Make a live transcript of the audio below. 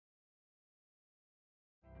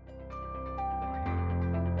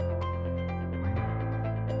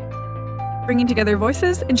bringing together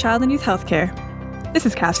voices in child and youth healthcare. This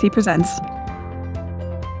is CAPHC Presents.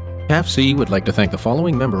 CAPHC would like to thank the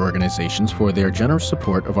following member organizations for their generous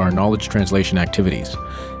support of our knowledge translation activities: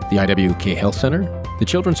 the IWK Health Centre, the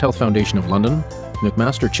Children's Health Foundation of London,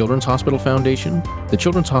 McMaster Children's Hospital Foundation, the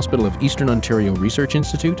Children's Hospital of Eastern Ontario Research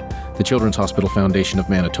Institute, the Children's Hospital Foundation of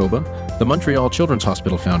Manitoba, the Montreal Children's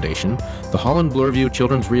Hospital Foundation, the Holland Bloorview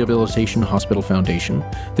Children's Rehabilitation Hospital Foundation,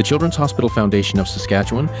 the Children's Hospital Foundation of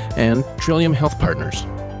Saskatchewan, and Trillium Health Partners.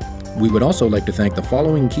 We would also like to thank the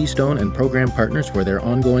following Keystone and program partners for their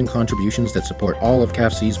ongoing contributions that support all of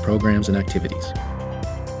CAPHC's programs and activities.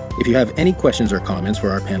 If you have any questions or comments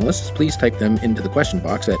for our panelists, please type them into the question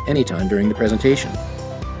box at any time during the presentation.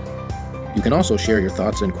 You can also share your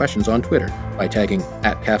thoughts and questions on Twitter by tagging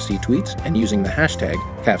 @CAPHCtweets and using the hashtag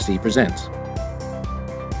CAPHCpresents.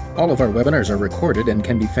 All of our webinars are recorded and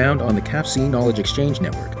can be found on the CAPHC Knowledge Exchange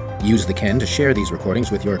Network. Use the CAN to share these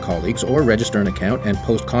recordings with your colleagues or register an account and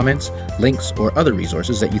post comments, links, or other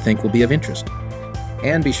resources that you think will be of interest.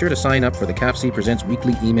 And be sure to sign up for the CAPHC Presents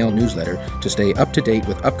weekly email newsletter to stay up to date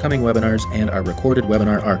with upcoming webinars and our recorded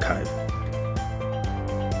webinar archive.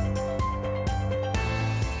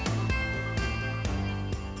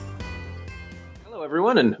 Hello,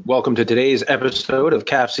 everyone, and welcome to today's episode of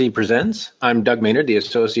CAPHC Presents. I'm Doug Maynard, the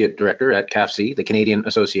Associate Director at CAPHC, the Canadian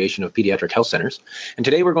Association of Pediatric Health Centres. And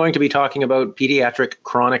today we're going to be talking about pediatric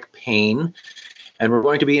chronic pain. And we're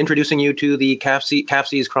going to be introducing you to the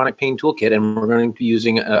CAPHC's Chronic Pain Toolkit, and we're going to be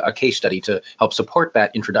using a case study to help support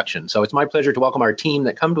that introduction. So it's my pleasure to welcome our team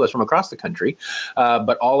that come to us from across the country,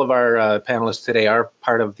 but all of our panelists today are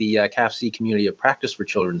part of the CAPHC Community of Practice for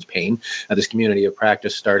Children's Pain. This community of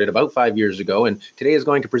practice started about 5 years ago, and today is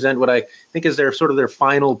going to present what I think is their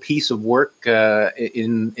final piece of work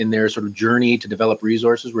in their sort of journey to develop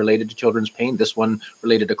resources related to children's pain, this one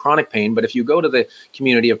related to chronic pain. But if you go to the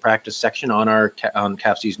Community of Practice section on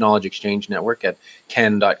CAPHC's Knowledge Exchange Network at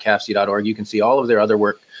ken.caphc.org, you can see all of their other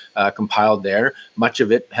work compiled there, much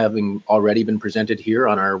of it having already been presented here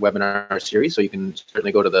on our webinar series. So you can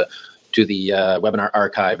certainly go to the webinar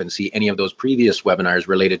archive and see any of those previous webinars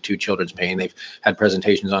related to children's pain. They've had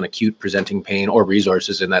presentations on acute presenting pain, or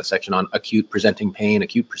resources in that section on acute presenting pain,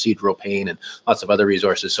 acute procedural pain, and lots of other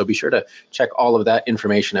resources. So be sure to check all of that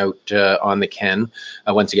information out on the Ken,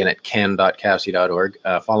 once again at ken.caphc.org,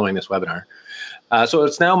 following this webinar. So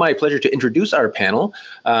it's now my pleasure to introduce our panel.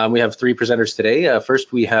 We have three presenters today.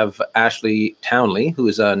 First, we have Ashleigh Townley, who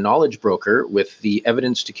is a knowledge broker with the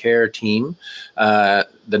Evidence to Care team,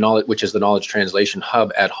 which is the knowledge translation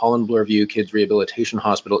hub at Holland Bloorview Kids Rehabilitation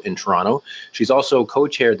Hospital in Toronto. She's also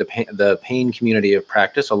co-chaired the Pain Community of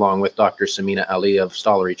Practice along with Dr. Samina Ali of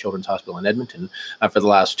Stollery Children's Hospital in Edmonton for the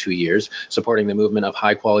last 2 years, supporting the movement of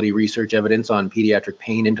high-quality research evidence on pediatric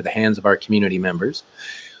pain into the hands of our community members.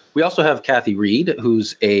 We also have Kathy Reed,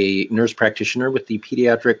 who's a nurse practitioner with the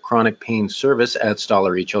Pediatric Chronic Pain Service at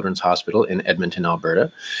Stollery Children's Hospital in Edmonton,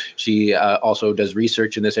 Alberta. She also does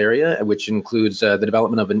research in this area, which includes the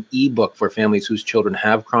development of an e-book for families whose children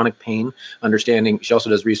have chronic pain. She also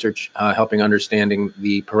does research helping understanding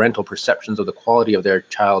the parental perceptions of the quality of their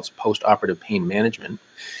child's post-operative pain management.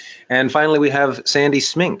 And finally, we have Sandy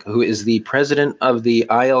Smink, who is the president of the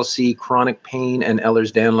ILC Chronic Pain and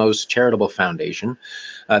Ehlers-Danlos Charitable Foundation.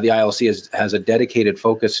 The ILC has a dedicated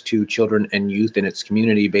focus to children and youth in its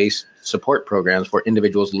community-based support programs for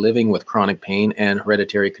individuals living with chronic pain and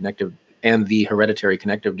the hereditary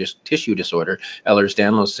connective tissue disorder,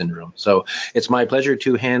 Ehlers-Danlos syndrome. So it's my pleasure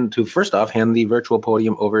to first off hand the virtual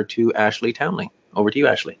podium over to Ashleigh Townley. Over to you,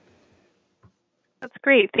 Ashleigh. That's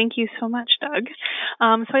great. Thank you so much, Doug.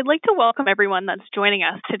 So I'd like to welcome everyone that's joining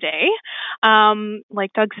us today.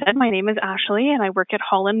 Like Doug said, my name is Ashleigh and I work at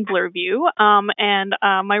Holland Bloorview. And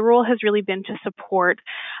my role has really been to support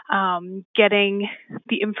getting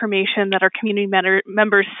the information that our community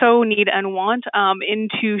members so need and want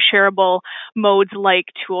into shareable modes like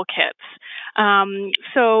toolkits.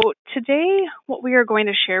 So today, what we are going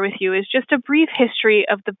to share with you is just a brief history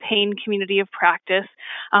of the pain community of practice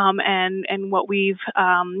and what we've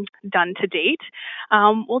done to date.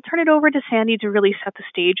 We'll turn it over to Sandy to really set the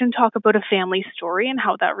stage and talk about a family story and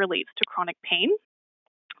how that relates to chronic pain.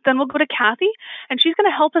 Then we'll go to Kathy, and she's going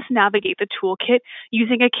to help us navigate the toolkit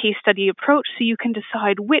using a case study approach so you can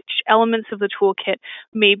decide which elements of the toolkit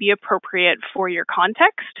may be appropriate for your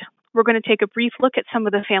context. We're going to take a brief look at some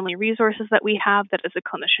of the family resources that we have that as a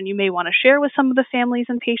clinician you may want to share with some of the families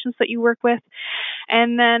and patients that you work with.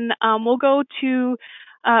 And then we'll go to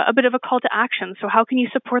a bit of a call to action. So how can you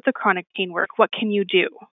support the chronic pain work? What can you do?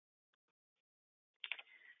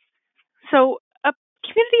 So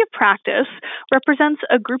community of practice represents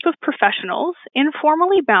a group of professionals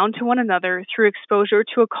informally bound to one another through exposure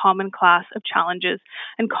to a common class of challenges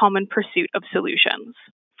and common pursuit of solutions.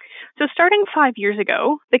 So starting 5 years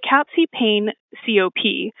ago, the CAPHC Pain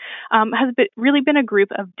COP has really been a group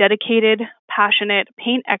of dedicated, passionate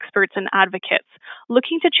pain experts and advocates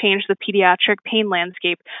looking to change the pediatric pain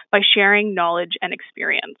landscape by sharing knowledge and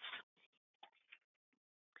experience.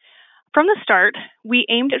 From the start, we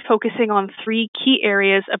aimed at focusing on 3 key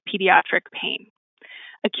areas of pediatric pain: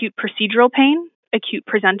 acute procedural pain, acute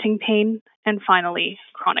presenting pain, and finally,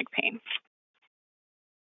 chronic pain.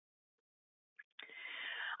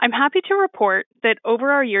 I'm happy to report that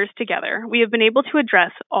over our years together, we have been able to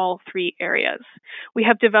address all 3 areas. We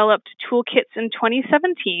have developed toolkits in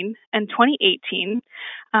 2017 and 2018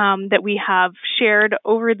 that we have shared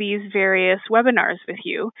over these various webinars with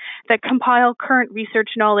you that compile current research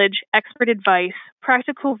knowledge, expert advice,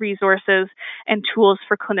 practical resources, and tools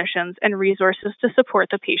for clinicians and resources to support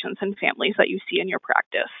the patients and families that you see in your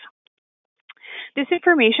practice. This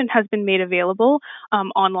information has been made available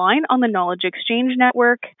online on the Knowledge Exchange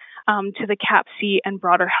Network to the CAPHC and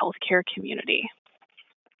broader healthcare community.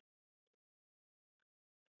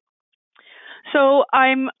 So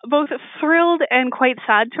I'm both thrilled and quite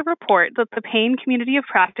sad to report that the pain community of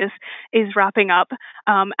practice is wrapping up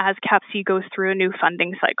as CAPHC goes through a new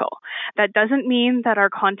funding cycle. That doesn't mean that our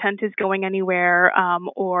content is going anywhere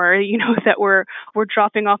or that we're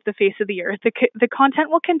dropping off the face of the earth. The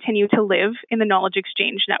content will continue to live in the Knowledge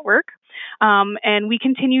Exchange Network, and we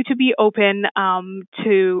continue to be open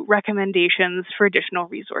to recommendations for additional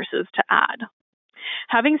resources to add.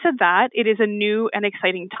 Having said that, it is a new and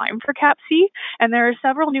exciting time for CAPHC, and there are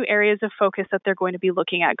several new areas of focus that they're going to be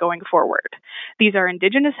looking at going forward. These are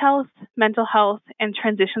Indigenous health, mental health, and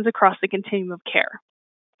transitions across the continuum of care.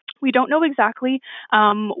 We don't know exactly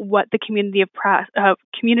what the community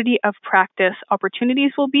of practice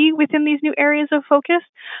opportunities will be within these new areas of focus,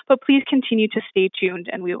 but please continue to stay tuned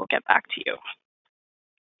and we will get back to you.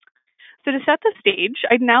 So to set the stage,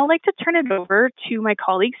 I'd now like to turn it over to my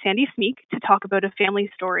colleague, Sandy Smeek, to talk about a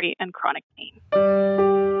family story and chronic pain.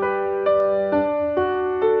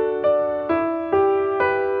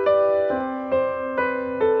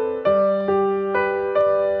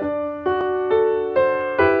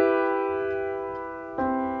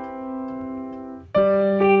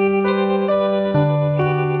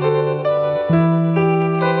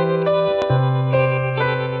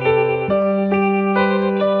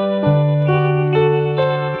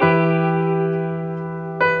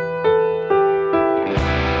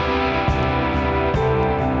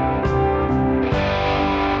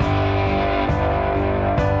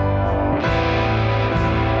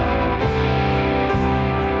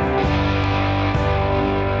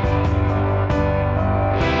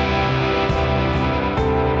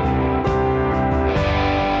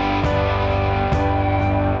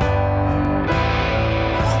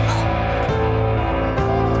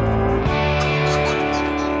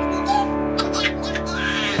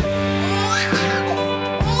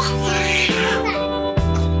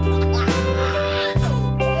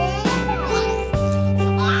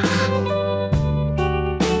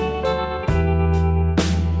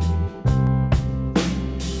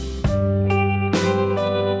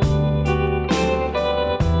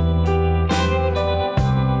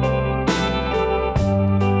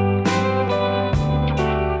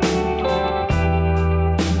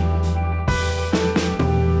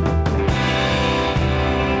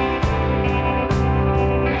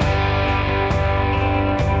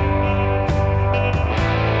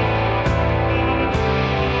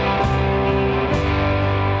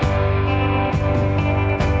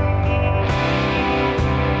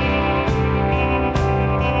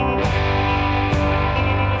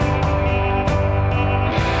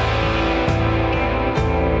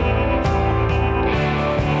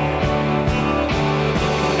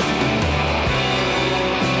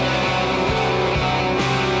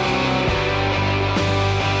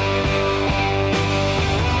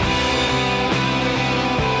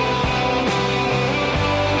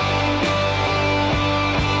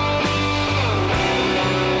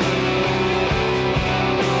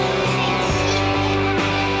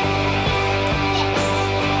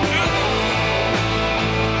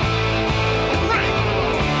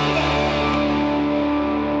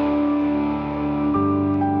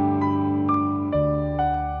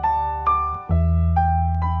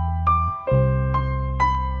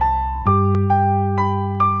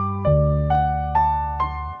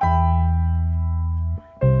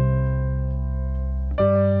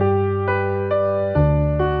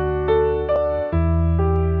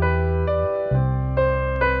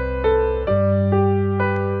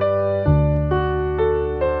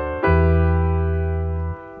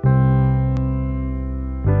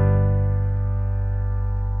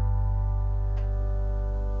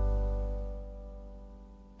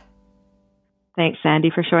 Thanks,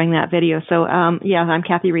 Sandy, for showing that video. So, I'm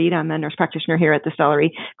Kathy Reed. I'm a nurse practitioner here at the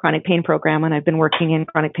Stollery Chronic Pain Program, and I've been working in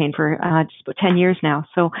chronic pain for just about 10 years now.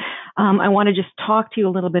 So I want to just talk to you a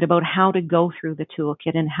little bit about how to go through the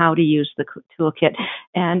toolkit and how to use the toolkit.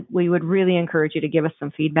 And we would really encourage you to give us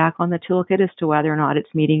some feedback on the toolkit as to whether or not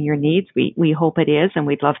it's meeting your needs. We hope it is, and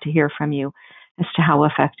we'd love to hear from you as to how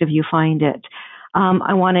effective you find it.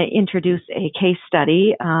 I want to introduce a case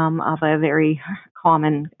study of a very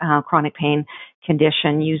common chronic pain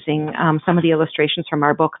condition using some of the illustrations from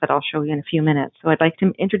our book that I'll show you in a few minutes. So I'd like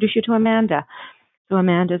to introduce you to Amanda. So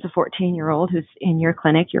Amanda is a 14-year-old who's in your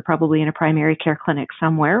clinic. You're probably in a primary care clinic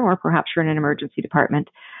somewhere, or perhaps you're in an emergency department.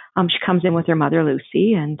 She comes in with her mother,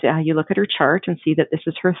 Lucy, and you look at her chart and see that this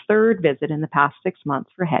is her third visit in the past 6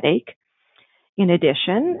 months for headache. In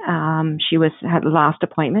addition, she had last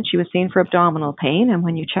appointment. She was seen for abdominal pain, and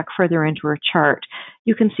when you check further into her chart,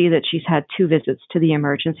 you can see that she's had 2 visits to the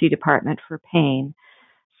emergency department for pain.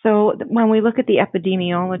 So when we look at the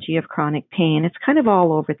epidemiology of chronic pain, it's kind of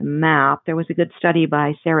all over the map. There was a good study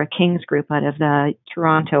by Sarah King's group out of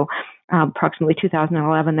Toronto, approximately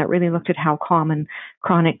 2011, that really looked at how common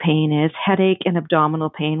chronic pain is. Headache and abdominal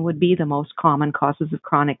pain would be the most common causes of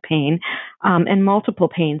chronic pain, and multiple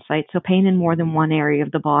pain sites. So pain in more than one area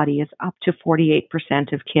of the body is up to 48%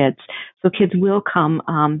 of kids. So kids will come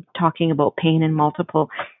talking about pain in multiple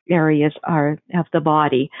areas of the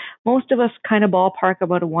body. Most of us kind of ballpark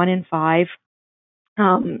about a 1 in 5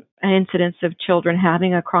 incidence of children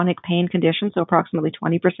having a chronic pain condition, so approximately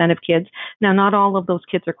 20% of kids. Now, not all of those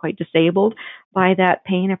kids are quite disabled by that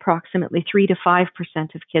pain. Approximately 3 to 5%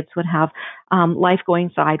 of kids would have life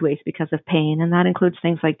going sideways because of pain, and that includes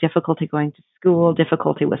things like difficulty going to school,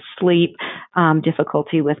 difficulty with sleep,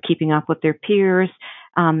 difficulty with keeping up with their peers,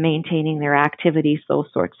 maintaining their activities, those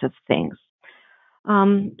sorts of things.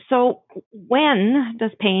 So when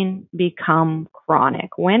does pain become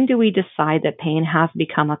chronic? When do we decide that pain has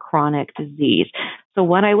become a chronic disease? So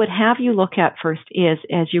what I would have you look at first is,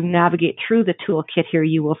 as you navigate through the toolkit here,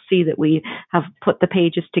 you will see that we have put the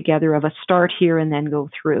pages together of a start here and then go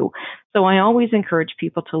through. So I always encourage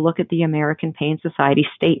people to look at the American Pain Society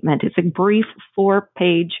statement. It's a brief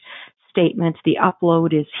 4-page statement. The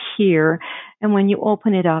upload is here. And when you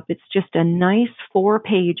open it up, it's just a nice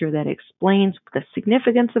 4-pager that explains the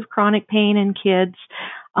significance of chronic pain in kids,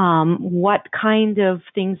 what kind of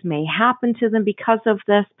things may happen to them because of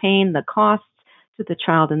this pain, the costs to the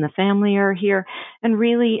child and the family are here. And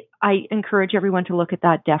really, I encourage everyone to look at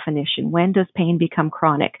that definition. When does pain become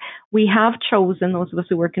chronic? We have chosen, those of us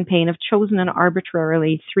who work in pain have chosen an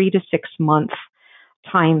arbitrarily 3 to 6 month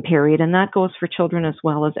time period, and that goes for children as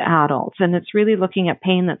well as adults. And it's really looking at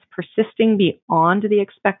pain that's persisting beyond the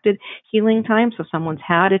expected healing time. So someone's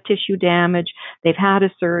had a tissue damage, they've had a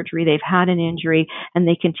surgery, they've had an injury, and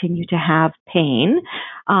they continue to have pain.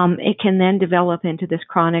 It can then develop into this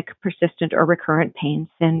chronic, persistent, or recurrent pain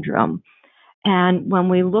syndrome. And when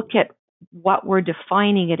we look at what we're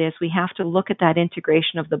defining it as, we have to look at that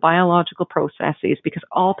integration of the biological processes, because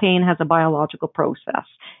all pain has a biological process.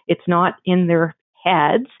 It's not in their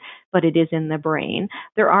heads, but it is in the brain.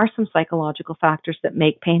 There are some psychological factors that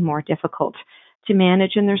make pain more difficult to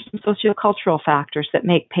manage, and there's some sociocultural factors that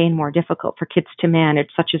make pain more difficult for kids to manage,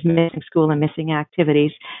 such as missing school and missing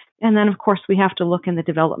activities. And then, of course, we have to look in the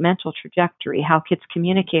developmental trajectory. How kids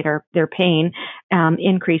communicate their pain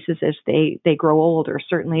increases as they grow older.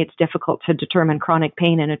 Certainly, it's difficult to determine chronic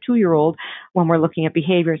pain in a 2-year-old when we're looking at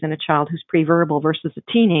behaviors in a child who's pre-verbal versus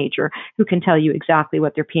a teenager who can tell you exactly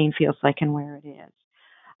what their pain feels like and where it is.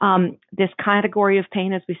 This category of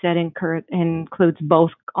pain, as we said, includes both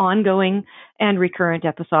ongoing and recurrent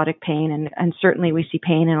episodic pain. And certainly we see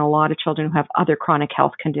pain in a lot of children who have other chronic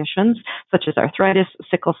health conditions, such as arthritis,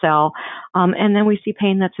 sickle cell. And then we see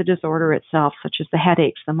pain that's a disorder itself, such as the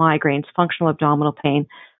headaches, the migraines, functional abdominal pain,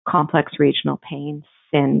 complex regional pain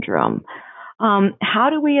syndrome. How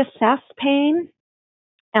do we assess pain?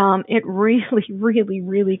 It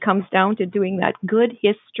really comes down to doing that good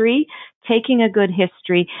history, taking a good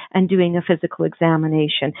history and doing a physical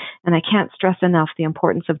examination. And I can't stress enough the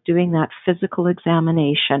importance of doing that physical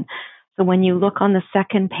examination. So when you look on the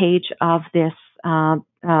second page of this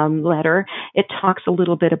letter, it talks a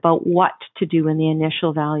little bit about what to do in the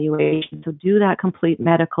initial evaluation. So do that complete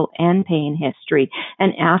medical and pain history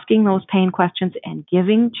and asking those pain questions and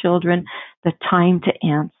giving children the time to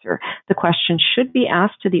answer. The questions should be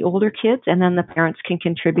asked to the older kids, and then the parents can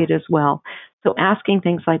contribute as well. So asking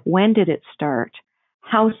things like, when did it start?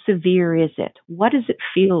 How severe is it? What does it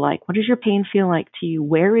feel like? What does your pain feel like to you?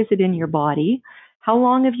 Where is it in your body? How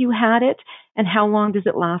long have you had it? And how long does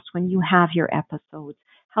it last when you have your episodes?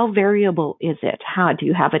 How variable is it? How do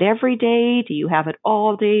you have it every day? Do you have it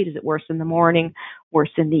all day? Does it worse in the morning,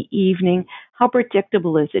 worse in the evening? How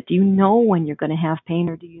predictable is it? Do you know when you're going to have pain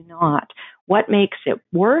or do you not? What makes it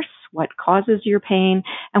worse? What causes your pain?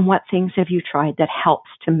 And what things have you tried that helps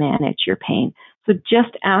to manage your pain? So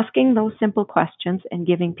just asking those simple questions and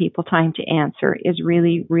giving people time to answer is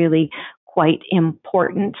really, really quite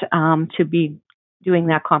important to be doing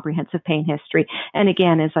that comprehensive pain history. And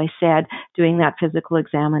again, as I said, doing that physical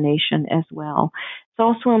examination as well. It's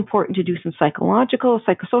also important to do some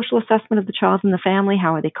psychosocial assessment of the child and the family.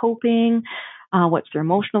 How are they coping? What's their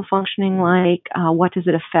emotional functioning like? What does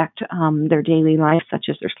it affect their daily life, such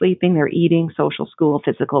as their sleeping, their eating, social, school,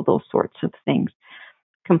 physical, those sorts of things.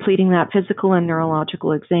 Completing that physical and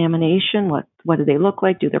neurological examination. What do they look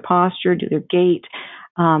like? Do their posture? Do their gait?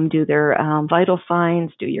 Do their vital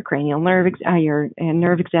signs? Do your cranial nerve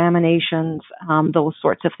examinations? Those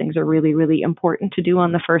sorts of things are really, really important to do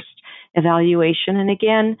on the first evaluation. And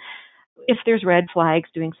again, if there's red flags,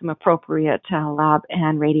 doing some appropriate lab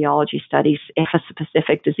and radiology studies if a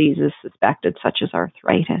specific disease is suspected, such as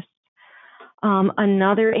arthritis.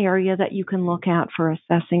 Another area that you can look at for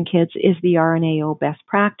assessing kids is the RNAO best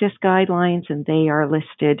practice guidelines, and they are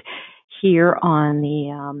listed here on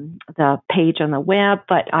the page on the web,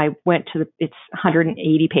 but I went to it's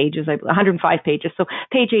 180 pages, 105 pages. So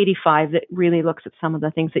page 85 that really looks at some of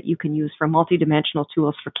the things that you can use for multidimensional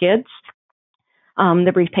tools for kids.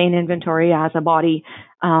 The brief pain inventory has a body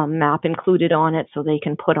map included on it, so they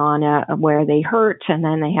can put on where they hurt, and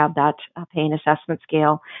then they have that pain assessment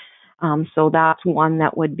scale. So that's one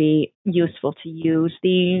that would be useful to use.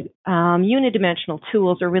 The unidimensional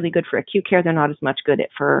tools are really good for acute care. They're not as much good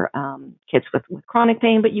for kids with chronic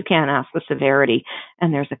pain, but you can ask the severity,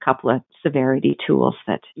 and there's a couple of severity tools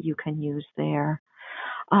that you can use there.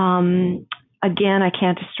 Again, I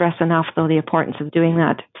can't stress enough, though, the importance of doing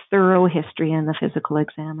that thorough history and the physical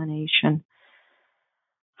examination.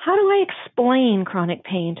 How do I explain chronic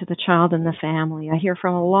pain to the child and the family? I hear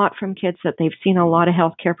from a lot from kids that they've seen a lot of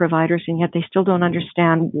healthcare providers, and yet they still don't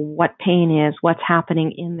understand what pain is, what's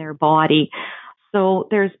happening in their body. So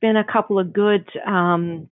there's been a couple of good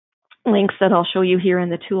links that I'll show you here in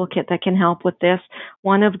the toolkit that can help with this.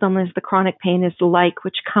 One of them is the Chronic Pain is Like,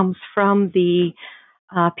 which comes from the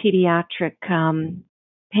Pediatric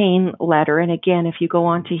pain letter. And again, if you go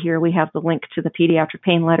on to here, we have the link to the pediatric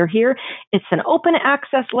pain letter here. It's an open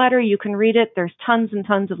access letter. You can read it. There's tons and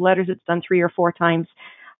tons of letters. It's done 3 or 4 times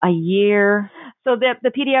a year. So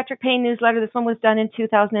the pediatric pain newsletter, this one was done in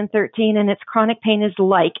 2013, and it's Chronic Pain is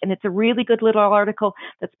Like, and it's a really good little article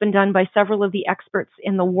that's been done by several of the experts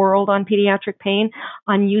in the world on pediatric pain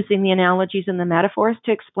on using the analogies and the metaphors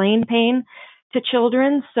to explain pain to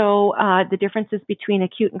children. So the differences between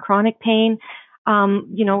acute and chronic pain.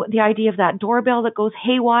 The idea of that doorbell that goes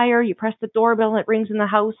haywire. You press the doorbell and it rings in the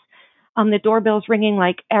house. The doorbell's ringing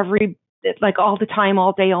like all the time,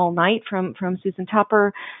 all day, all night from Susan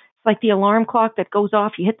Tupper. It's like the alarm clock that goes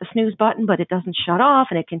off. You hit the snooze button, but it doesn't shut off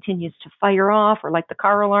and it continues to fire off. Or like the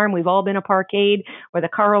car alarm. We've all been a parkade where the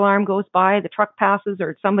car alarm goes by, the truck passes,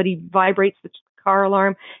 or somebody vibrates, the car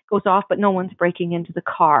alarm goes off, but no one's breaking into the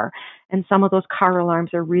car. And some of those car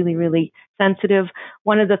alarms are really, really sensitive.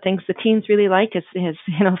 One of the things the teens really like is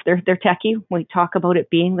if they're techie, we talk about it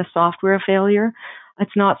being the software failure.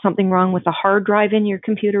 It's not something wrong with the hard drive in your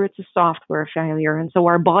computer. It's a software failure. And so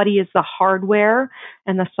our body is the hardware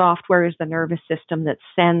and the software is the nervous system that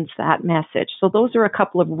sends that message. So those are a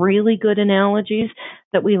couple of really good analogies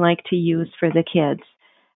that we like to use for the kids.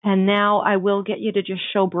 And now I will get you to just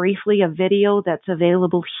show briefly a video that's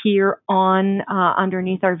available here on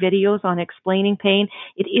underneath our videos on explaining pain.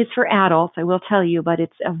 It is for adults, I will tell you, but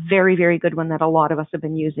it's a very, very good one that a lot of us have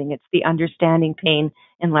been using. It's the Understanding Pain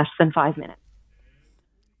in Less Than 5 Minutes.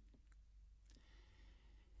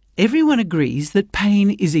 Everyone agrees that pain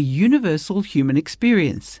is a universal human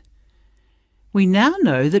experience. We now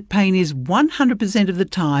know that pain is 100% of the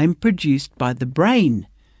time produced by the brain.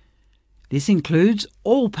 This includes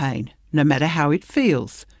all pain, no matter how it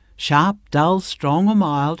feels, sharp, dull, strong or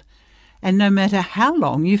mild, and no matter how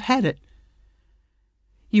long you've had it.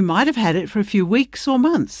 You might have had it for a few weeks or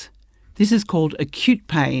months. This is called acute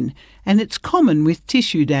pain, and it's common with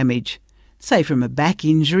tissue damage, say from a back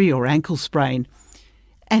injury or ankle sprain.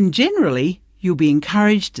 And generally, you'll be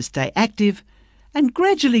encouraged to stay active and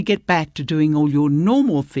gradually get back to doing all your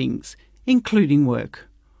normal things, including work.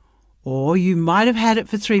 Or you might have had it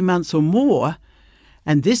for 3 months or more,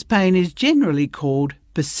 and this pain is generally called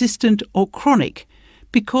persistent or chronic,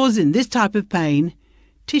 because in this type of pain,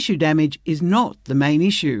 tissue damage is not the main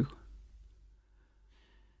issue.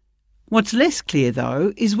 What's less clear,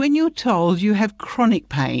 though, is when you're told you have chronic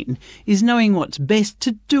pain, is knowing what's best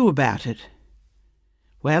to do about it.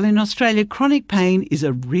 Well, in Australia, chronic pain is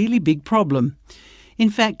a really big problem. In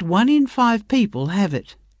fact, 1 in 5 people have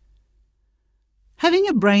it. Having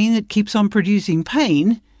a brain that keeps on producing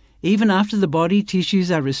pain, even after the body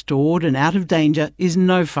tissues are restored and out of danger, is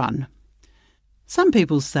no fun. Some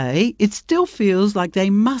people say it still feels like they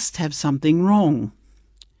must have something wrong.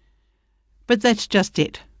 But that's just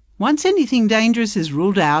it. Once anything dangerous is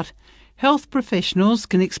ruled out, health professionals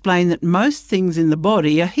can explain that most things in the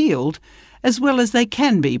body are healed, as well as they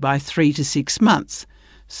can be by 3 to 6 months.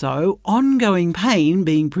 So ongoing pain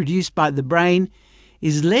being produced by the brain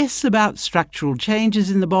is less about structural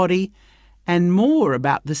changes in the body and more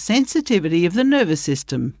about the sensitivity of the nervous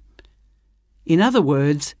system. In other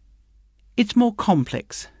words, it's more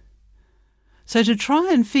complex. So to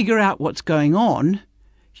try and figure out what's going on,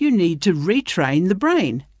 you need to retrain the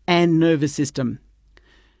brain and nervous system.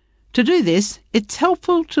 To do this, it's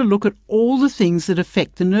helpful to look at all the things that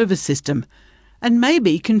affect the nervous system and may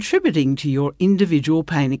be contributing to your individual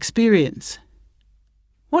pain experience.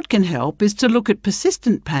 What can help is to look at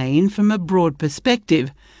persistent pain from a broad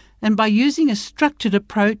perspective, and by using a structured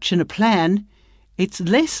approach and a plan, it's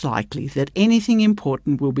less likely that anything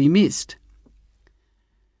important will be missed.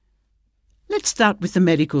 Let's start with the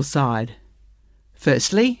medical side.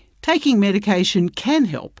 Firstly, taking medication can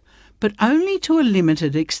help, but only to a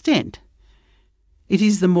limited extent. It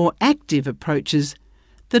is the more active approaches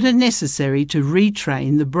that are necessary to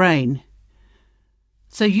retrain the brain.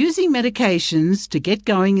 So using medications to get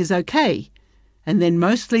going is okay, and then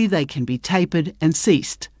mostly they can be tapered and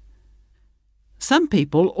ceased. Some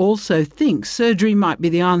people also think surgery might be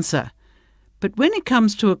the answer, but when it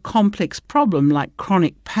comes to a complex problem like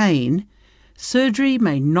chronic pain, surgery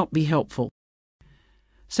may not be helpful.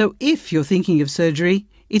 So if you're thinking of surgery,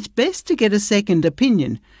 it's best to get a second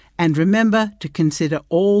opinion and remember to consider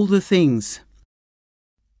all the things.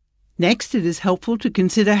 Next, it is helpful to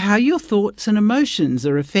consider how your thoughts and emotions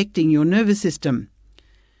are affecting your nervous system.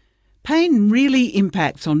 Pain really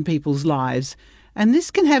impacts on people's lives, and this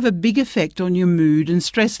can have a big effect on your mood and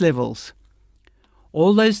stress levels.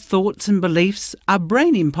 All those thoughts and beliefs are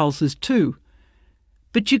brain impulses too,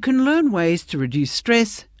 but you can learn ways to reduce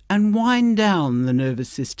stress and wind down the nervous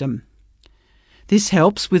system. This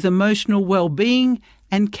helps with emotional well-being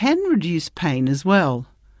and can reduce pain as well.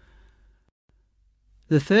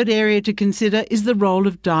 The third area to consider is the role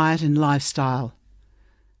of diet and lifestyle.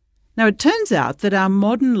 Now, it turns out that our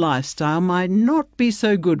modern lifestyle might not be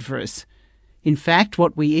so good for us. In fact,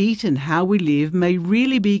 what we eat and how we live may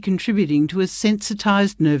really be contributing to a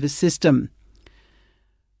sensitised nervous system.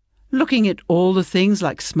 Looking at all the things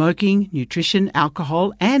like smoking, nutrition,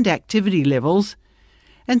 alcohol and activity levels,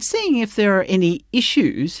 and seeing if there are any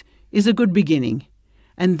issues is a good beginning,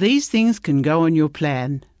 and these things can go on your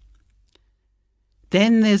plan.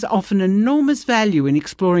 Then there's often enormous value in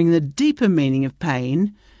exploring the deeper meaning of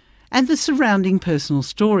pain and the surrounding personal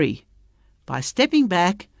story. By stepping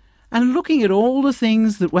back and looking at all the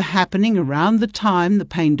things that were happening around the time the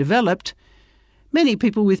pain developed, many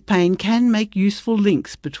people with pain can make useful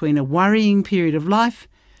links between a worrying period of life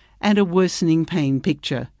and a worsening pain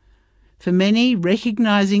picture. For many,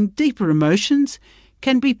 recognising deeper emotions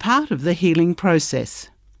can be part of the healing process.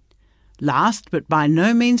 Last, but by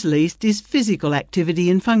no means least, is physical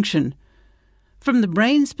activity and function. From the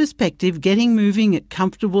brain's perspective, getting moving at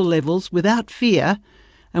comfortable levels without fear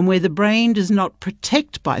and where the brain does not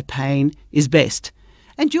protect by pain is best,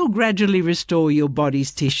 and you'll gradually restore your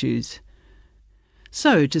body's tissues.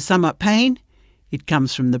 So, to sum up pain, it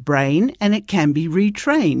comes from the brain and it can be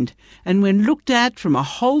retrained, and when looked at from a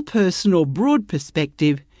whole person or broad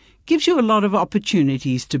perspective, gives you a lot of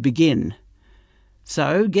opportunities to begin.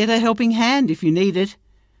 So get a helping hand if you need it,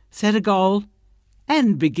 set a goal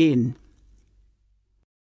and begin.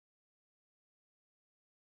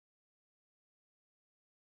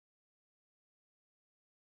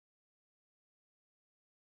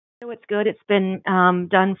 So it's good. It's been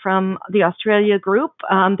done from the Australia group.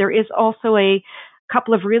 There is also a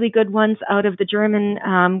couple of really good ones out of the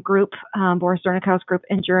German group, Boris Zornikow's group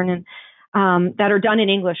in German, that are done in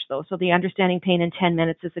English, though. So the Understanding Pain in 10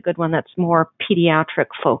 Minutes is a good one that's more pediatric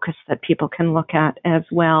focused that people can look at as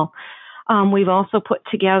well. We've also put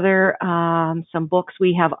together some books.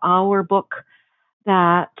 We have our book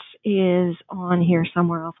that is on here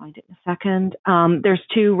somewhere. I'll find it in a second. There's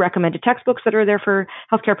 2 recommended textbooks that are there for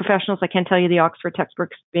healthcare professionals. I can tell you the Oxford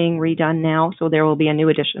textbook's being redone now, so there will be a new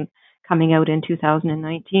edition coming out in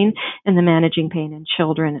 2019, and the Managing Pain in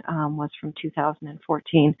Children was from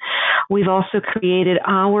 2014. We've also created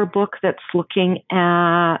our book that's looking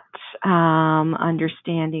at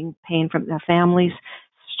understanding pain from the family's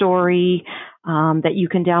story that you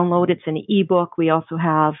can download. It's an ebook. We also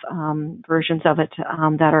have versions of it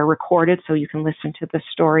that are recorded, so you can listen to the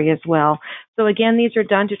story as well. So again, these are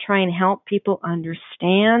done to try and help people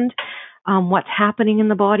understand what's happening in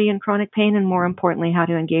the body in chronic pain, and more importantly, how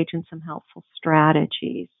to engage in some helpful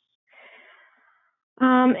strategies.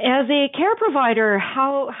 As a care provider,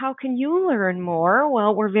 how can you learn more?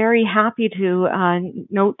 Well, we're very happy to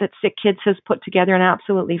note that Sick Kids has put together an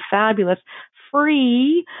absolutely fabulous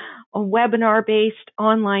free webinar-based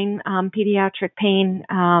online pediatric pain.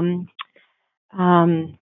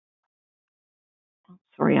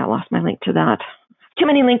 Sorry, I lost my link to that. Too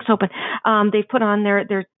many links open. They've put on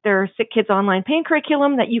their Sick Kids online pain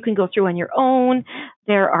curriculum that you can go through on your own.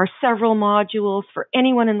 There are several modules for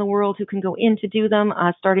anyone in the world who can go in to do them,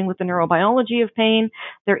 starting with the neurobiology of pain.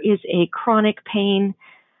 There is a chronic pain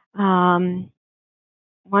one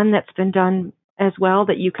that's been done as well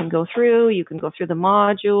that you can go through. You can go through the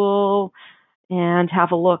module and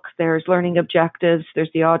have a look. There's learning objectives. There's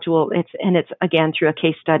the module. It's again through a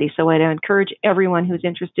case study. So I'd encourage everyone who's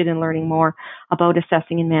interested in learning more about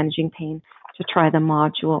assessing and managing pain to try the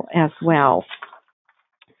module as well.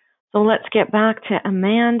 So let's get back to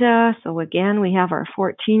Amanda. So again, we have our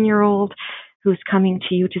 14-year-old who's coming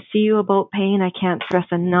to you to see you about pain. I can't stress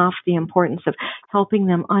enough the importance of helping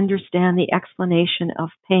them understand the explanation of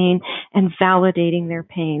pain and validating their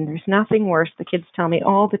pain. There's nothing worse. The kids tell me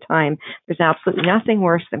all the time, there's absolutely nothing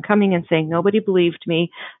worse than coming and saying, nobody believed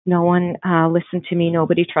me, no one listened to me,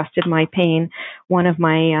 nobody trusted my pain. One of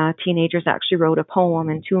my teenagers actually wrote a poem,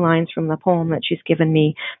 and 2 lines from the poem that she's given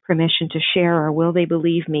me permission to share are, will they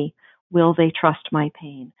believe me? Will they trust my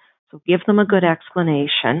pain? So give them a good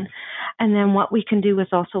explanation. And then what we can do is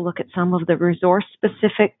also look at some of the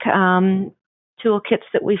resource-specific toolkits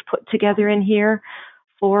that we've put together in here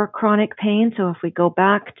for chronic pain. So if we go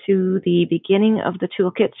back to the beginning of the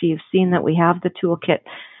toolkit, so you've seen that we have the toolkit.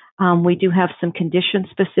 We do have some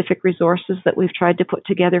condition-specific resources that we've tried to put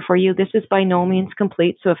together for you. This is by no means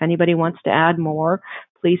complete, so if anybody wants to add more,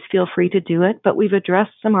 please feel free to do it. But we've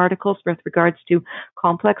addressed some articles with regards to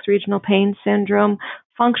complex regional pain syndrome,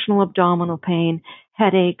 functional abdominal pain,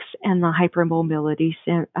 headaches, and the hypermobility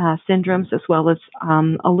syndromes, as well as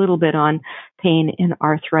a little bit on pain in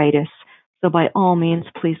arthritis. So by all means,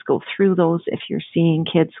 please go through those if you're seeing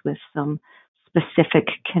kids with some specific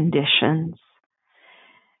conditions.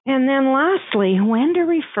 And then lastly, when to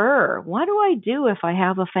refer. What do I do if I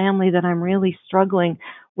have a family that I'm really struggling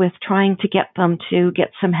with trying to get them to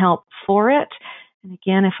get some help for it? And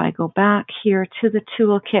again, if I go back here to the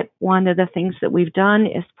toolkit, one of the things that we've done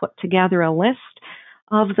is put together a list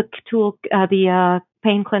of the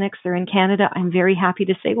pain clinics that are in Canada. I'm very happy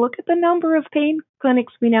to say, look at the number of pain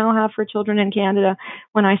clinics we now have for children in Canada.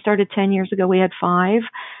 When I started 10 years ago, we had 5,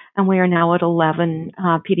 and we are now at 11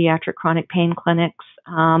 pediatric chronic pain clinics.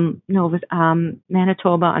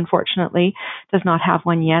 Manitoba, unfortunately, does not have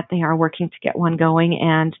one yet. They are working to get one going,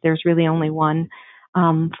 and there's really only one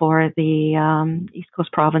for the East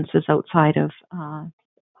Coast provinces outside of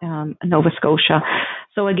Nova Scotia.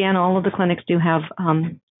 So again, all of the clinics do have,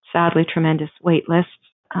 sadly, tremendous wait lists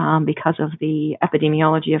because of the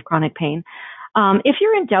epidemiology of chronic pain. If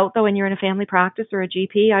you're in doubt, though, and you're in a family practice or a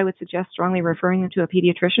GP, I would suggest strongly referring them to a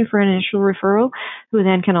pediatrician for an initial referral, who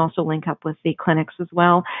then can also link up with the clinics as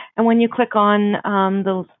well. And when you click on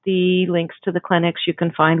the links to the clinics, you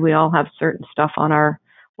can find we all have certain stuff on our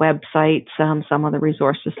websites, some of the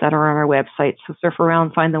resources that are on our website. So surf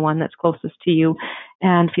around, find the one that's closest to you,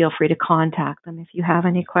 and feel free to contact them if you have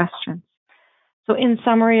any questions. So in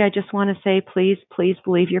summary, I just want to say, please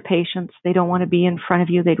believe your patients. They don't want to be in front of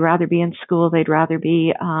you. They'd rather be in school. They'd rather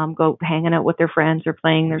be go hanging out with their friends or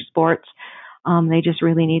playing their sports. They just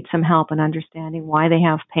really need some help in understanding why they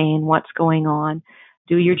have pain, what's going on.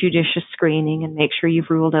 Do your judicious screening and make sure you've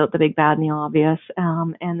ruled out the big, bad, and the obvious.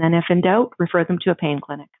 And then if in doubt, refer them to a pain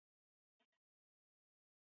clinic.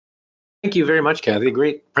 Thank you very much, Kathy.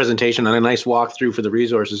 Great presentation and a nice walkthrough for the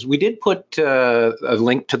resources. We did put a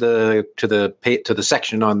link to the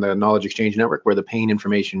section on the Knowledge Exchange Network where the pain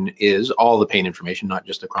information is, all the pain information, not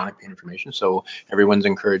just the chronic pain information. So everyone's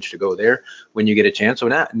encouraged to go there when you get a chance.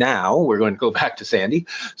 So now we're going to go back to Sandy.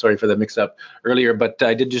 Sorry for the mix-up earlier, but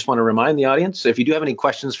I did just want to remind the audience, if you do have any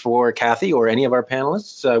questions for Kathy or any of our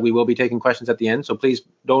panelists, we will be taking questions at the end. So please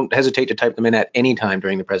don't hesitate to type them in at any time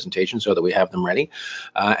during the presentation so that we have them ready.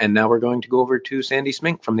 And now we're going to go over to Sandy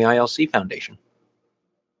Smink from the ILC Foundation.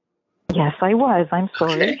 Yes, I was. I'm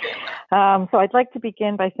sorry. Okay. So I'd like to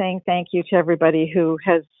begin by saying thank you to everybody who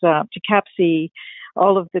has, to CAPHC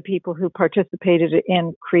all of the people who participated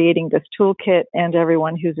in creating this toolkit and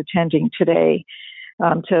everyone who's attending today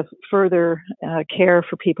to further care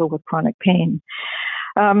for people with chronic pain.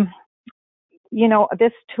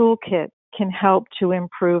 This toolkit can help to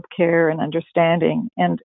improve care and understanding.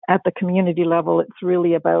 And at the community level, it's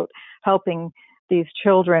really about helping these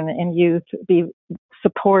children and youth be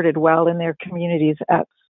supported well in their communities at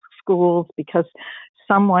schools, because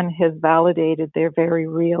someone has validated their very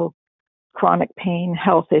real chronic pain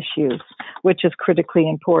health issues, which is critically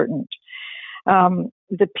important.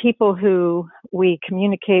 The people who we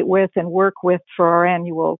communicate with and work with for our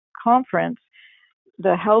annual conference,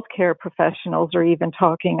 the healthcare professionals are even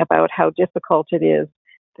talking about how difficult it is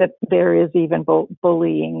that there is even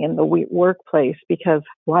bullying in the workplace, because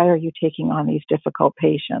why are you taking on these difficult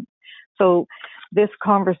patients? So this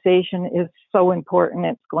conversation is so important.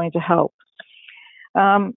 It's going to help.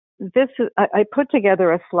 I put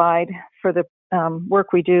together a slide for the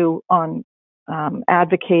work we do on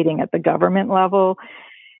advocating at the government level,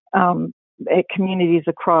 at communities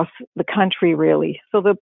across the country, really. So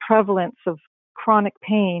the prevalence of chronic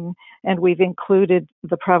pain, and we've included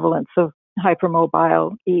the prevalence of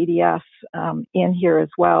hypermobile EDS in here as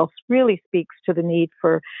well, really speaks to the need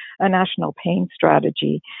for a national pain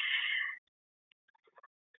strategy.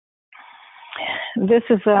 This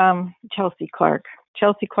is Chelsea Clark.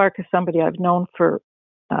 Chelsea Clark is somebody I've known for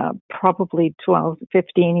probably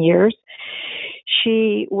 15 years.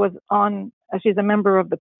 She was a member of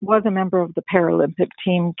the Paralympic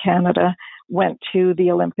Team Canada, went to the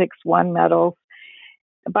Olympics, won medals.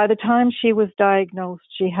 By the time she was diagnosed,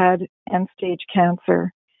 she had end-stage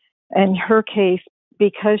cancer. In her case,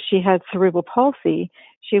 because she had cerebral palsy,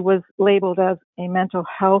 she was labeled as a mental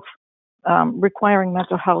health, requiring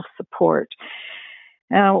mental health support.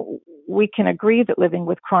 Now, we can agree that living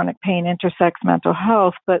with chronic pain intersects mental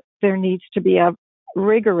health, but there needs to be a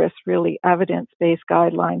rigorous, really evidence-based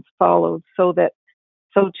guidelines followed so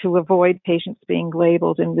to avoid patients being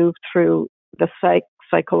labeled and moved through the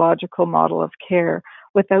psychological model of care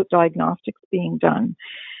without diagnostics being done.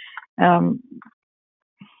 And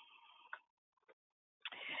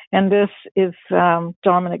this is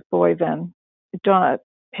Dominic Boyven.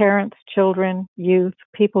 Parents, children, youth,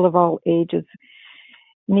 people of all ages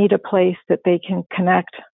need a place that they can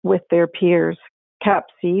connect with their peers.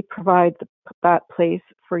 CAPHC provides that place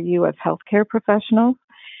for you as healthcare professionals.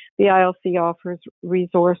 The ILC offers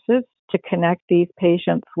resources to connect these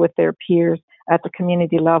patients with their peers at the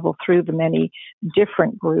community level through the many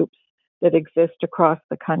different groups that exist across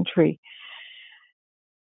the country.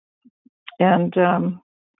 And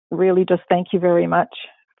really just thank you very much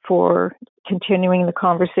for continuing the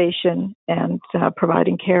conversation and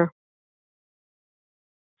providing care.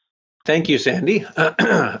 Thank you, Sandy.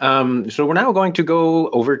 So we're now going to go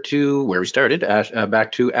over to where we started,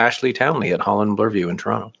 back to Ashleigh Townley at Holland, Bloorview in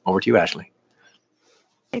Toronto. Over to you, Ashleigh.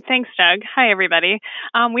 Hey, thanks, Doug. Hi, everybody.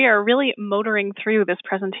 We are really motoring through this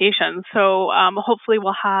presentation, so hopefully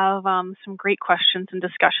we'll have some great questions and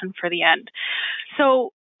discussion for the end.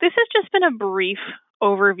 So this has just been a brief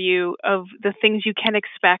overview of the things you can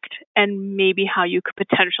expect and maybe how you could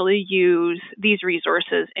potentially use these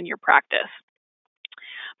resources in your practice.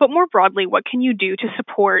 But more broadly, what can you do to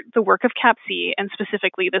support the work of CAPHC and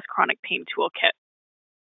specifically this chronic pain toolkit?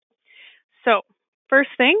 So first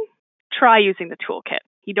thing, try using the toolkit.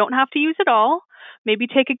 You don't have to use it all. Maybe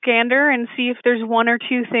take a gander and see if there's one or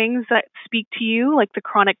two things that speak to you, like the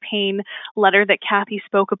chronic pain letter that Kathy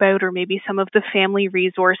spoke about, or maybe some of the family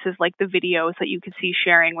resources like the videos that you could see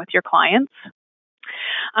sharing with your clients.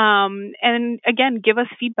 And again, give us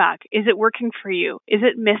feedback. Is it working for you? Is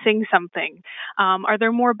it missing something? Are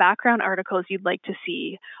there more background articles you'd like to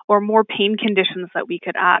see or more pain conditions that we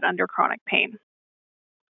could add under chronic pain?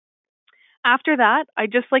 After that,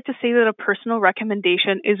 I'd just like to say that a personal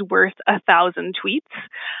recommendation is worth 1,000 tweets.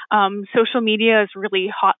 Social media is really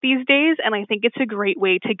hot these days, and I think it's a great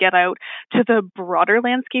way to get out to the broader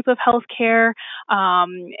landscape of healthcare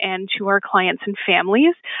and to our clients and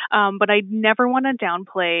families. But I'd never want to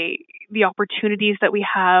downplay the opportunities that we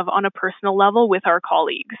have on a personal level with our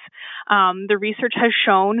colleagues. The research has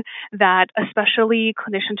shown that, especially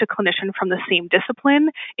clinician to clinician from the same discipline,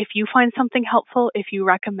 if you find something helpful, if you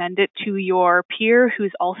recommend it to your peer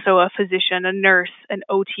who's also a physician, a nurse, an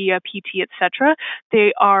OT, a PT, etc.,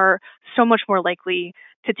 they are so much more likely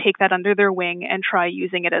to take that under their wing and try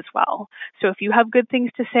using it as well. So if you have good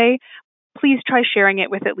things to say, please try sharing it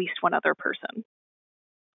with at least one other person.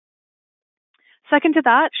 Second to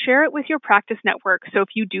that, share it with your practice network. So if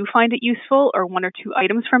you do find it useful or one or two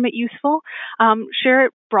items from it useful, share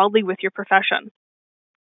it broadly with your profession.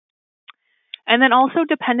 And then also,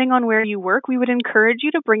 depending on where you work, we would encourage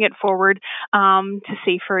you to bring it forward to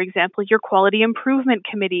say, for example, your quality improvement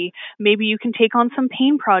committee. Maybe you can take on some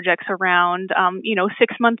pain projects around,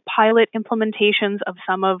 6-month pilot implementations of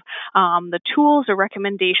some of the tools or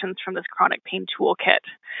recommendations from this chronic pain toolkit.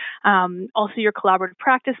 Also, your collaborative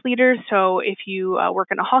practice leaders. So if you work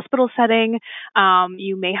in a hospital setting,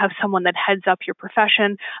 you may have someone that heads up your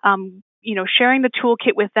profession. Sharing the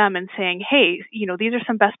toolkit with them and saying, hey, these are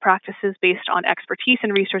some best practices based on expertise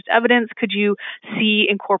and research evidence. Could you see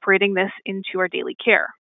incorporating this into our daily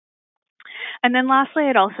care? And then lastly,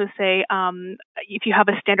 I'd also say, if you have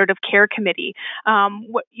a standard of care committee,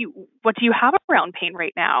 what do you have around pain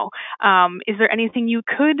right now? Is there anything you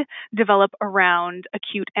could develop around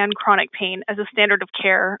acute and chronic pain as a standard of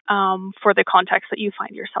care for the context that you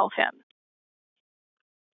find yourself in?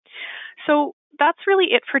 So that's really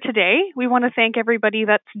it for today. We want to thank everybody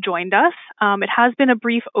that's joined us. It has been a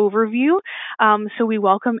brief overview, so we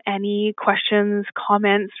welcome any questions,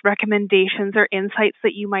 comments, recommendations, or insights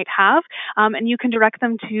that you might have, and you can direct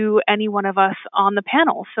them to any one of us on the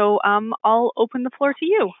panel. So I'll open the floor to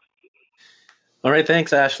you. All right,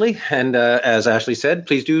 thanks, Ashleigh. And as Ashleigh said,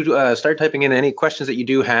 please do start typing in any questions that you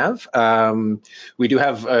do have. We do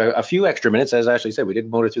have a few extra minutes. As Ashleigh said, we did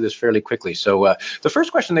motor through this fairly quickly. So the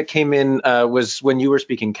first question that came in was when you were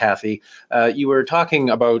speaking, Kathy. You were talking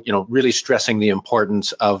about, really stressing the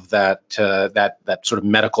importance of that sort of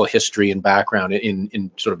medical history and background in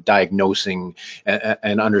sort of diagnosing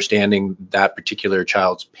and understanding that particular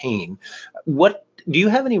child's pain. Do you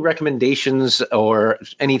have any recommendations or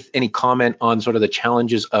any comment on sort of the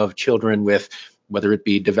challenges of children with, whether it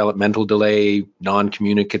be developmental delay,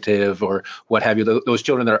 non-communicative, or what have you, those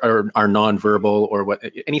children that are nonverbal, or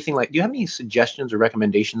anything like? Do you have any suggestions or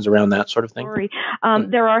recommendations around that sort of thing?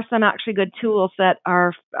 There are some actually good tools that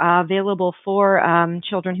are available for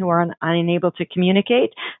children who are unable to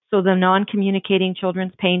communicate. So the non-communicating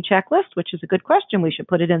children's pain checklist, which is a good question, we should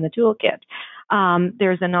put it in the toolkit.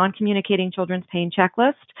 There's a non-communicating children's pain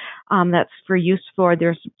checklist that's for use for,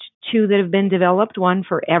 there's two that have been developed, one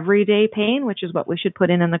for everyday pain, which is what we should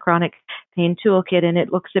put in the chronic pain toolkit, and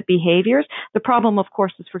it looks at behaviors. The problem, of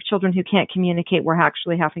course, is for children who can't communicate, we're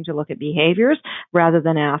actually having to look at behaviors rather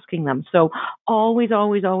than asking them. So always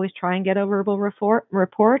try and get a verbal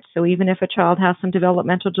report. So even if a child has some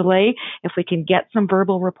developmental delay, if we can get some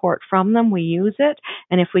verbal report from them, we use it.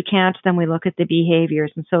 And if we can't, then we look at the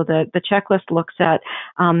behaviors. And so the checklist looks at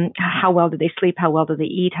how well do they sleep, how well do they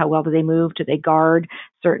eat, how well do they move, do they guard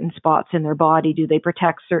certain spots in their body, do they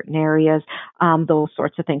protect certain areas, those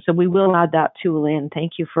sorts of things. So we will add that tool in.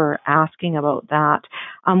 Thank you for asking about that.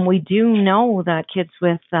 We do know that kids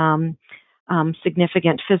with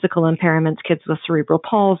significant physical impairments, kids with cerebral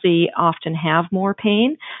palsy, often have more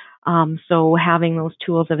pain. So having those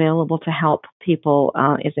tools available to help people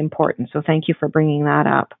is important. So thank you for bringing that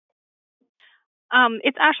up.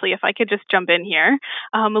 It's Ashleigh, if I could just jump in here.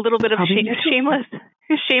 A little bit of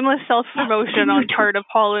shameless self-promotion on part of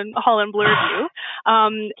Holland Bloorview.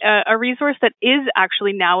 A resource that is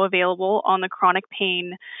actually now available on the chronic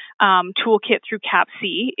pain toolkit through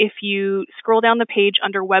CAPHC. If you scroll down the page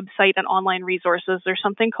under website and online resources, there's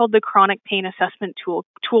something called the Chronic Pain Assessment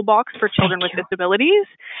Toolbox for Children with Disabilities.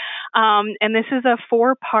 And this is a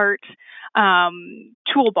 4-part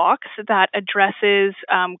toolbox that addresses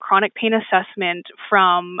chronic pain assessment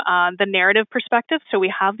from the narrative perspective. So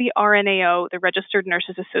we have the RNAO, the Registered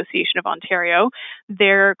Nurses Association of Ontario,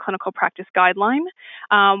 their clinical practice guideline.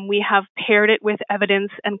 We have paired it with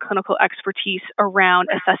evidence and clinical expertise around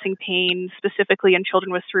assessing pain, specifically in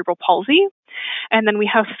children with cerebral palsy. And then we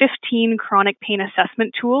have 15 chronic pain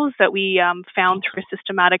assessment tools that we found through a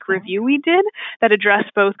systematic review we did that address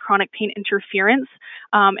both chronic pain interference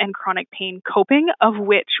and chronic pain coping, of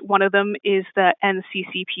which one of them is the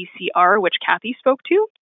NCCPCR, which Kathy spoke to.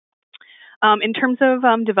 In terms of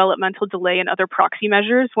developmental delay and other proxy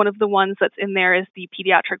measures, one of the ones that's in there is the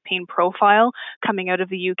Pediatric Pain Profile coming out of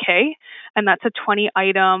the UK, and that's a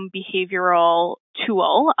 20-item behavioral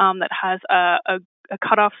tool that has a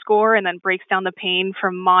cutoff score and then breaks down the pain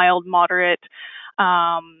from mild, moderate,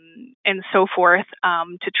 and so forth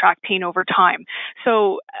to track pain over time.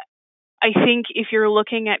 So I think if you're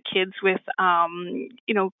looking at kids with,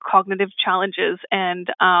 cognitive challenges and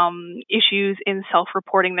issues in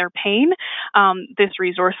self-reporting their pain, this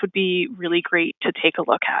resource would be really great to take a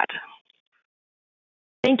look at.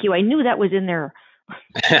 Thank you. I knew that was in there.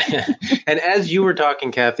 And as you were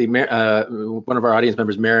talking, Kathy, one of our audience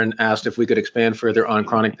members, Marin, asked if we could expand further on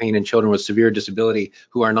chronic pain in children with severe disability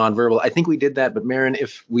who are nonverbal. I think we did that, but Marin,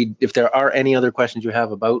 if there are any other questions you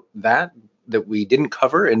have about that that we didn't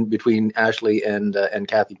cover? And between Ashleigh and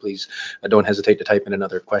Kathy, please don't hesitate to type in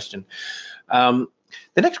another question.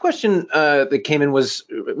 The next question that came in was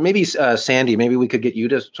maybe Sandy. Maybe we could get you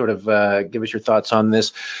to sort of give us your thoughts on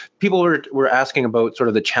this. People were asking about sort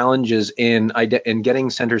of the challenges in getting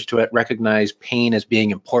centers to recognize pain as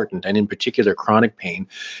being important, and in particular chronic pain.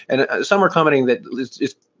 And some are commenting that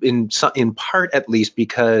it's in part, at least,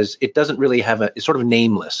 because it doesn't really have it's sort of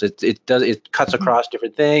nameless. It cuts across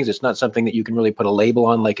different things. It's not something that you can really put a label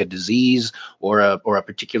on, like a disease or a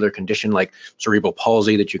particular condition like cerebral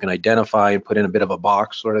palsy that you can identify and put in a bit of a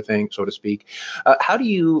box, sort of thing, so to speak. How do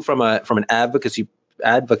you, from an advocacy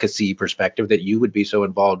perspective that you would be so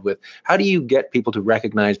involved with, how do you get people to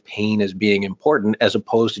recognize pain as being important, as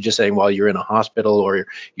opposed to just saying, well, you're in a hospital or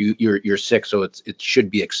you're sick, so it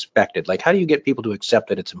should be expected? Like, how do you get people to accept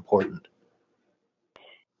that it's important?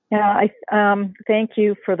 Yeah, thank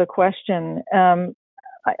you for the question.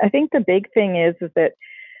 I think the big thing is that,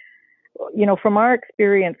 from our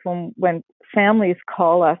experience, when families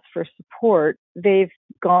call us for support, they've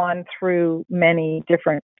gone through many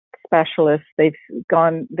different specialists.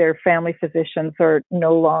 Their family physicians are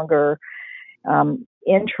no longer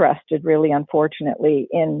interested, really, unfortunately,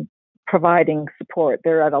 in providing support.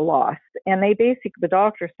 They're at a loss. And the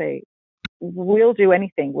doctors say, we'll do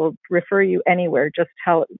anything. We'll refer you anywhere. Just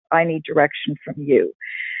I need direction from you.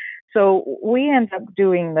 So we end up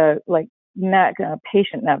doing the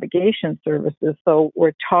patient navigation services. So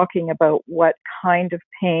we're talking about what kind of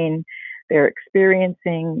pain they're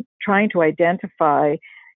experiencing, trying to identify,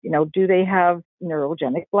 do they have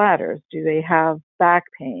neurogenic bladders? Do they have back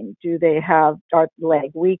pain? Do they have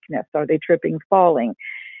leg weakness? Are they tripping, falling?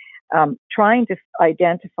 Trying to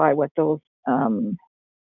identify what those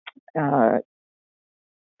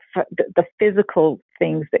the physical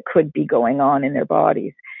things that could be going on in their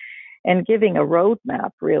bodies, and giving a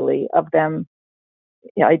roadmap, really, of them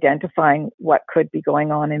identifying what could be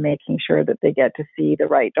going on and making sure that they get to see the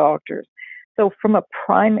right doctors. So from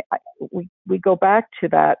we go back to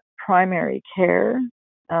that primary care.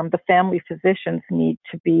 The family physicians need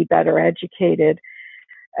to be better educated.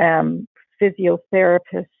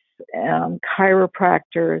 Physiotherapists,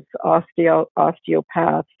 chiropractors,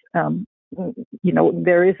 osteopaths.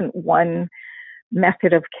 There isn't one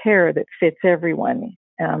method of care that fits everyone.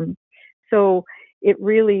 So it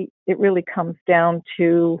really comes down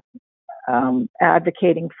to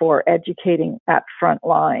advocating for educating at front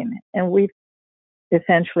line. And we've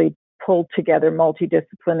essentially pulled together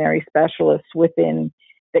multidisciplinary specialists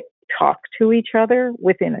that talk to each other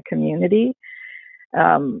within a community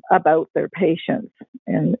about their patients.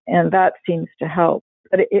 And that seems to help.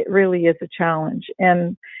 But it really is a challenge.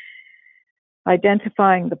 And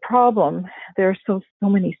identifying the problem, there are so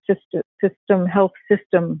many health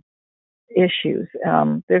system issues.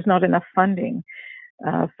 There's not enough funding.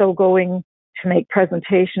 So going to make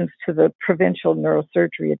presentations to the Provincial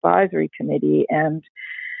Neurosurgery Advisory Committee and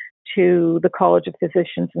to the College of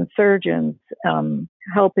Physicians and Surgeons,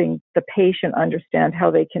 helping the patient understand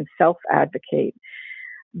how they can self-advocate.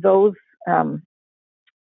 Those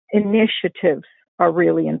initiatives are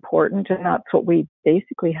really important, and that's what we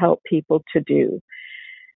basically help people to do,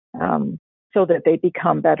 so that they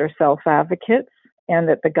become better self-advocates, and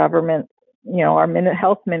that the government, our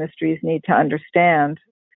health ministries need to understand,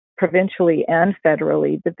 provincially and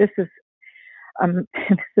federally, that this is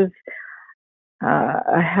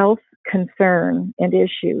a health concern and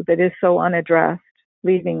issue that is so unaddressed,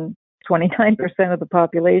 leaving 29% of the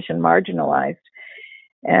population marginalized,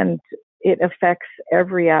 and it affects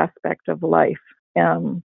every aspect of life.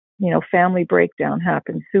 Family breakdown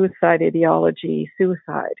happens, suicide ideology,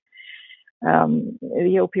 suicide. The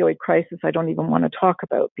opioid crisis, I don't even want to talk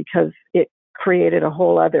about, because it created a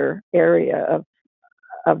whole other area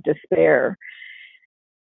of despair.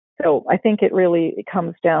 So I think it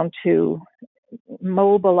comes down to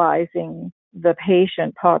mobilizing the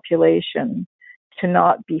patient population to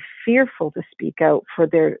not be fearful to speak out for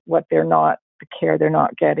the care they're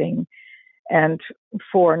not getting, and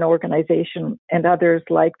for an organization and others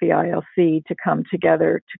like the ILC to come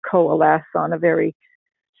together to coalesce on a very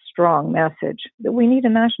strong message that we need a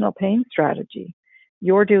national pain strategy.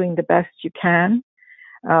 You're doing the best you can.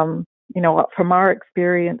 From our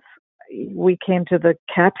experience, we came to the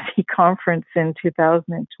CAPHC conference in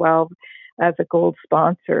 2012 as a gold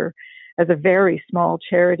sponsor, as a very small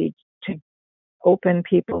charity, to open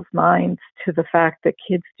people's minds to the fact that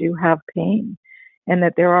kids do have pain, and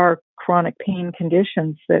that there are chronic pain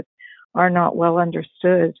conditions that are not well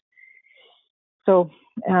understood. So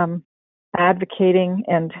advocating,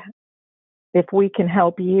 and if we can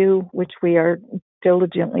help you, which we are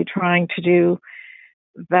diligently trying to do,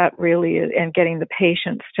 that really is, and getting the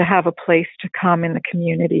patients to have a place to come in the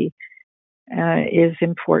community is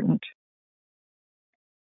important.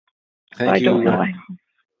 Thank you. I don't know.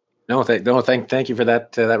 Thank you for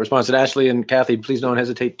that response. And Ashleigh and Kathy, please don't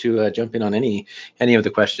hesitate to jump in on any of the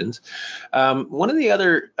questions. One of the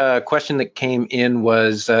other question that came in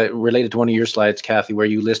was related to one of your slides, Kathy, where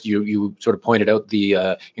you sort of pointed out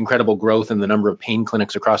the incredible growth in the number of pain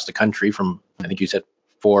clinics across the country from, I think you said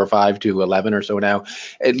 4 or 5 to 11 or so now.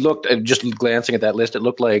 It looked, just glancing at that list, it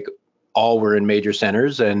looked like all were in major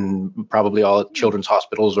centers and probably all at children's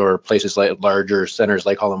hospitals or places like larger centers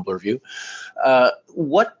like Holland Bloorview.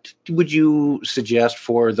 What would you suggest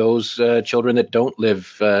for those children that don't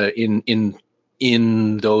live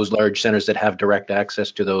in those large centers that have direct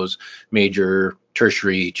access to those major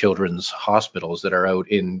tertiary children's hospitals that are out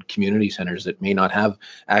in community centers that may not have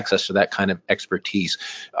access to that kind of expertise?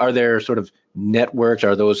 Are there sort of networks?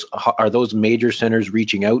 Are those major centers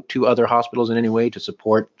reaching out to other hospitals in any way to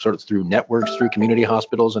support sort of through networks, through community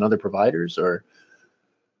hospitals and other providers, or?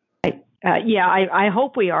 Yeah, I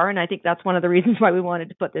hope we are, and I think that's one of the reasons why we wanted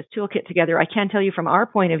to put this toolkit together. I can tell you from our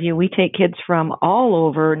point of view, we take kids from all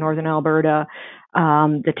over Northern Alberta,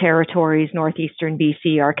 the territories, northeastern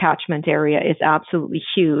BC. Our catchment area is absolutely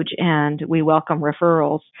huge, and we welcome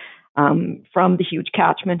referrals from the huge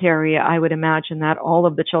catchment area. I would imagine that all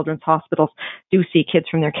of the children's hospitals do see kids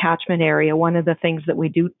from their catchment area. One of the things that we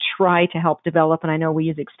do try to help develop, and I know we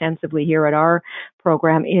use extensively here at our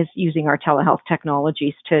program, is using our telehealth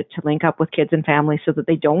technologies to link up with kids and families so that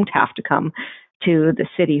they don't have to come to the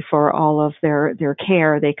city for all of their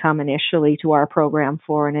care. They come initially to our program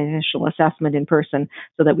for an initial assessment in person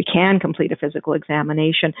so that we can complete a physical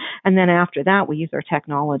examination. And then after that, we use our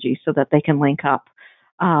technology so that they can link up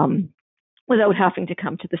without having to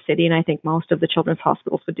come to the city. And I think most of the children's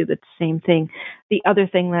hospitals would do the same thing. The other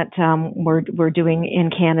thing that we're doing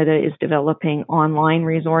in Canada is developing online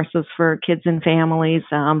resources for kids and families,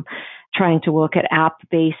 trying to look at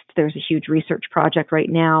app-based. There's a huge research project right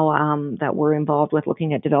now that we're involved with,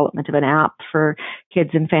 looking at development of an app for kids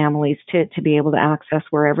and families to be able to access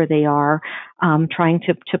wherever they are, trying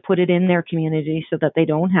to put it in their community so that they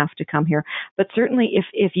don't have to come here. But certainly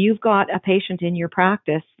if you've got a patient in your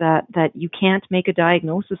practice that you can't make a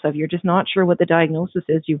diagnosis of, you're just not sure what the diagnosis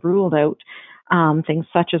is, you've ruled out things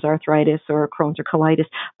such as arthritis or Crohn's or colitis,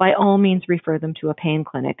 by all means refer them to a pain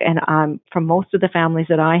clinic. And from most of the families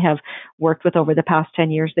that I have worked with over the past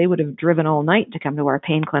 10 years, they would have driven all night to come to our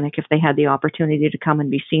pain clinic if they had the opportunity to come and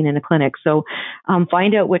be seen in a clinic. So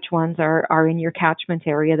find out which ones are in your catchment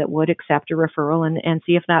area that would accept a referral, and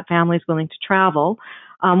see if that family is willing to travel.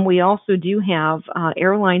 We also do have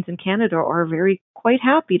airlines in Canada are quite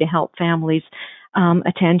happy to help families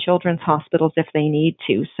attend children's hospitals if they need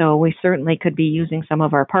to. So we certainly could be using some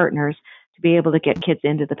of our partners to be able to get kids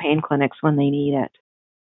into the pain clinics when they need it.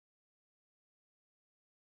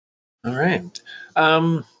 All right.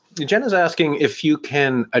 Jenna's asking if you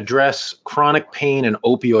can address chronic pain and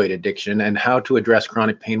opioid addiction, and how to address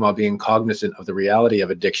chronic pain while being cognizant of the reality of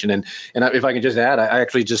addiction. And if I can just add, I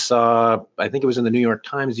actually just saw, I think it was in the New York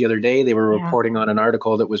Times the other day, they were reporting on an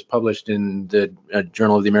article that was published in the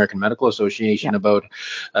Journal of the American Medical Association about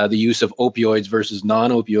the use of opioids versus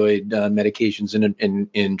non-opioid medications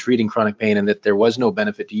in treating chronic pain, and that there was no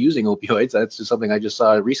benefit to using opioids. That's just something I just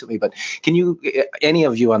saw recently. But can you, any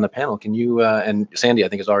of you on the panel, can you, and Sandy I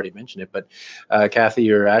think has already mentioned it, but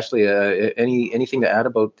Kathy or Ashleigh, anything to add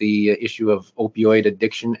about the issue of opioid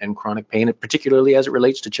addiction and chronic pain, particularly as it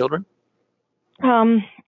relates to children?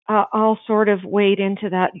 I'll sort of wade into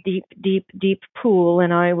that deep pool,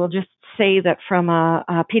 and I will just say that from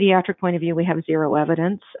a pediatric point of view, we have zero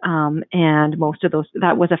evidence, and most of those,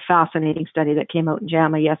 that was a fascinating study that came out in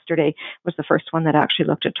JAMA yesterday, was the first one that actually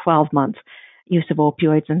looked at 12-month use of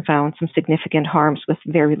opioids and found some significant harms with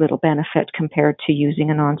very little benefit compared to using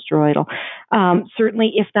a non-steroidal.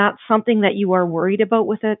 Certainly, if that's something that you are worried about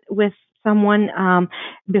with someone,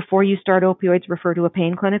 before you start opioids, refer to a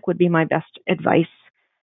pain clinic would be my best advice.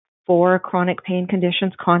 For chronic pain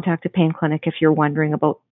conditions, contact a pain clinic if you're wondering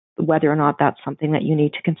about whether or not that's something that you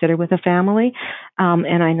need to consider with a family.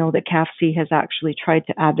 And I know that CAPHC has actually tried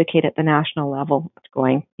to advocate at the national level,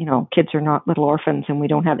 going, kids are not little orphans, and we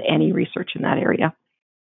don't have any research in that area.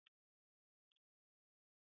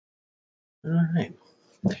 All right.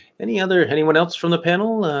 Anyone else from the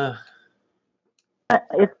panel?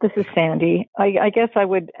 This is Sandy. I guess I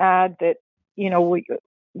would add that,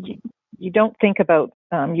 you don't think about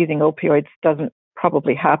using opioids, doesn't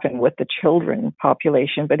probably happen with the children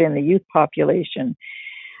population, but in the youth population,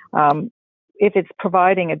 if it's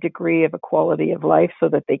providing a degree of a quality of life so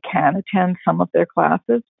that they can attend some of their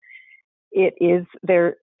classes,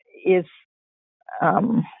 there is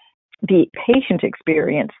the patient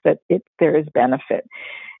experience that there is benefit,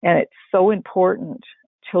 and it's so important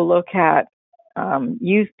to look at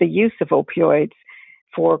the use of opioids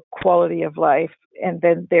for quality of life, and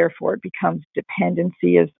then therefore it becomes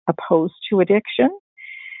dependency as opposed to addiction.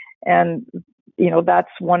 And that's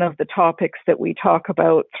one of the topics that we talk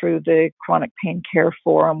about through the Chronic Pain Care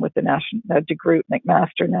Forum with the DeGroote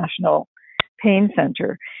McMaster National Pain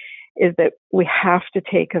Center, is that we have to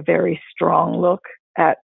take a very strong look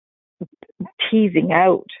at teasing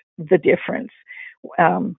out the difference,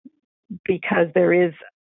 because there is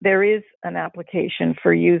an application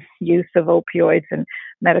for use of opioids and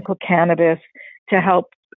medical cannabis to help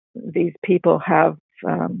these people have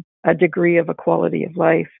a degree of a quality of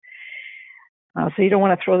life. So you don't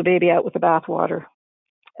want to throw the baby out with the bathwater.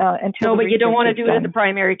 No, but you don't want to do it at the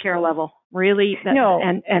primary care level, really. No,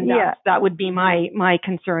 and that would be my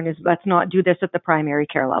concern, is let's not do this at the primary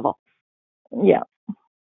care level. Yeah.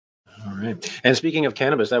 All right. And speaking of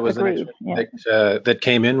cannabis, that was Agreed. the next that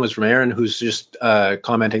came in was from Aaron, who's just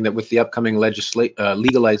commenting that with the upcoming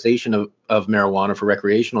legalization of marijuana for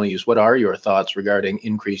recreational use, what are your thoughts regarding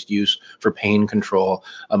increased use for pain control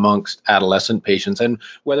amongst adolescent patients, and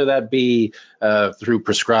whether that be through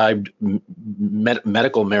prescribed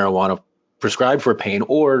medical marijuana prescribed for pain,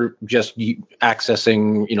 or just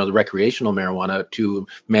accessing, the recreational marijuana to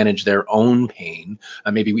manage their own pain,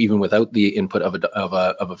 maybe even without the input of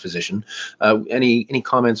a physician. Any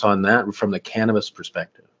comments on that from the cannabis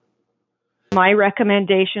perspective? My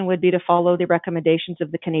recommendation would be to follow the recommendations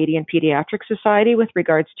of the Canadian Pediatric Society with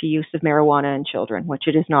regards to use of marijuana in children, which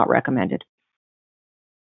it is not recommended.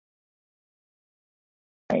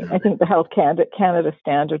 I think the Health Canada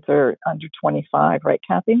standards are under 25, right,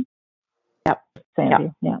 Kathy? Yep.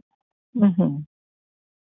 Sandy, yeah. Mm-hmm.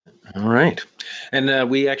 All right. And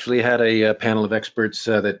we actually had a panel of experts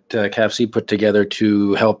that CAPHC put together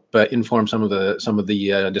to help inform some of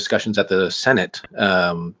the discussions at the Senate.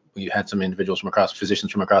 We had some individuals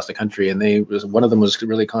physicians from across the country, and one of them was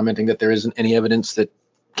really commenting that there isn't any evidence that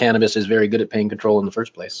cannabis is very good at pain control in the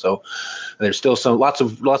first place. So there's still lots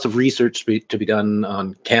of research to be done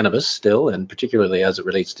on cannabis still, and particularly as it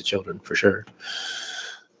relates to children, for sure.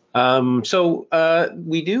 So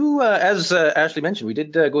we do, as Ashleigh mentioned, we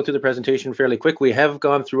did go through the presentation fairly quick. We have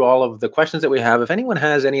gone through all of the questions that we have. If anyone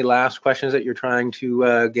has any last questions that you're trying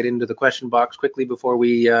to get into the question box quickly before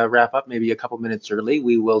we wrap up, maybe a couple minutes early,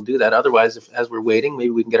 we will do that. Otherwise, as we're waiting, maybe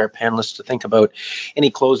we can get our panelists to think about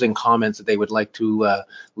any closing comments that they would like to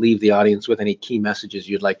leave the audience with, any key messages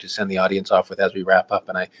you'd like to send the audience off with as we wrap up.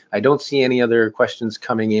 And I don't see any other questions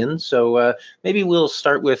coming in, so maybe we'll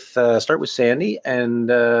start with Sandy,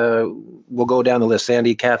 and we'll go down the list,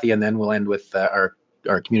 Sandy, Kathy, and then we'll end with our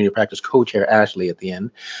community practice co-chair, Ashleigh, at the end.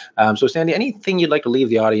 So Sandy, anything you'd like to leave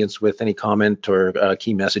the audience with, any comment or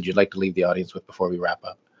key message you'd like to leave the audience with before we wrap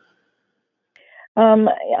up?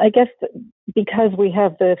 I guess because we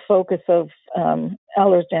have the focus of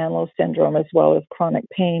Ehlers-Danlos syndrome as well as chronic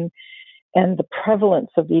pain, and the prevalence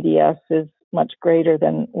of EDS is much greater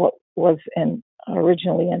than what was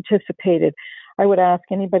originally anticipated, I would ask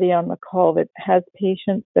anybody on the call that has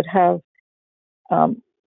patients that have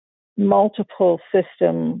multiple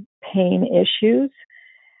system pain issues.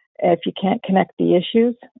 If you can't connect the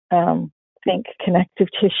issues, think connective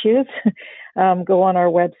tissues. Go on our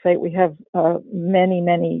website. We have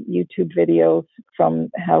many YouTube videos from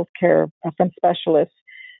healthcare, from specialists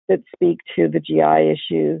that speak to the GI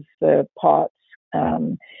issues, the POTS,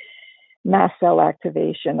 mast cell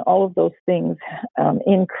activation. All of those things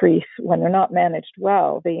increase when they're not managed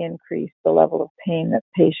well. They increase the level of pain that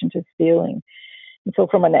the patient is feeling. And so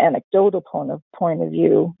from an anecdotal point of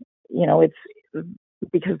view, it's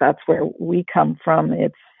because that's where we come from.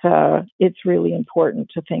 It's really important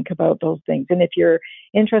to think about those things. And if you're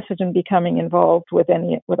interested in becoming involved with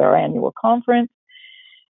our annual conference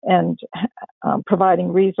and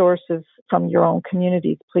providing resources from your own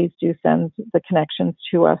communities, please do send the connections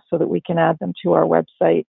to us so that we can add them to our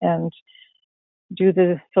website and do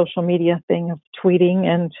the social media thing of tweeting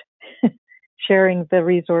and sharing the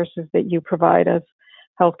resources that you provide as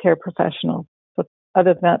healthcare professionals. So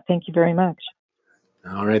other than that, thank you very much.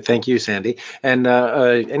 All right. Thank you, Sandy. And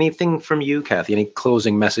anything from you, Kathy? Any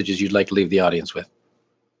closing messages you'd like to leave the audience with?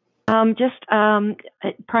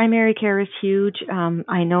 Primary care is huge.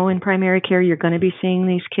 I know in primary care you're going to be seeing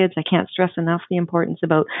these kids. I can't stress enough the importance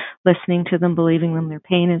about listening to them, believing them, their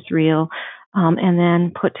pain is real, and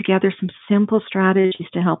then put together some simple strategies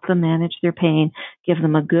to help them manage their pain give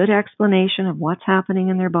them a good explanation of what's happening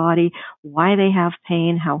in their body, why they have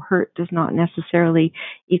pain, how hurt does not necessarily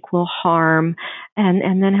equal harm,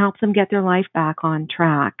 and then help them get their life back on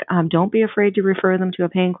track. Don't be afraid to refer them to a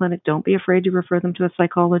pain clinic. Don't be afraid to refer them to a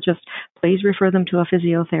psychologist. Please refer them to a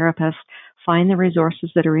physiotherapist. Find the resources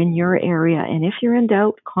that are in your area. And if you're in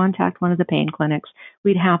doubt, contact one of the pain clinics.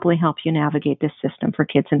 We'd happily help you navigate this system for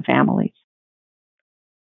kids and families.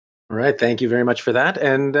 All right. Thank you very much for that.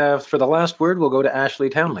 And for the last word, we'll go to Ashleigh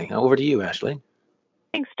Townley. Over to you, Ashleigh.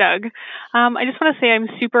 Thanks, Doug. I just want to say I'm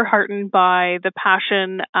super heartened by the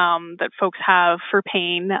passion that folks have for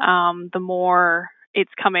pain. The more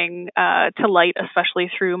it's coming to light, especially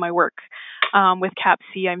through my work with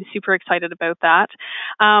CAPHC, I'm super excited about that.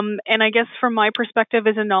 And I guess from my perspective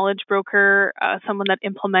as a knowledge broker, someone that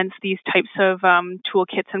implements these types of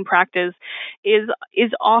toolkits in practice,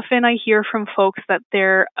 is often I hear from folks that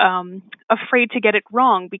they're afraid to get it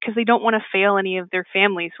wrong because they don't want to fail any of their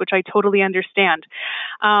families, which I totally understand.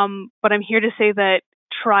 But I'm here to say that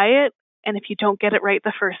try it, and if you don't get it right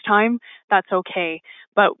the first time, that's okay.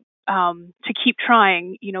 But to keep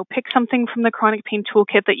trying, pick something from the Chronic Pain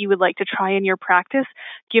Toolkit that you would like to try in your practice,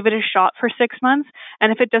 give it a shot for 6 months,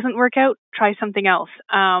 and if it doesn't work out, try something else.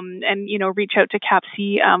 And reach out to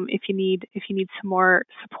CAPHC if you need some more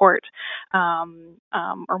support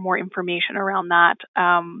or more information around that.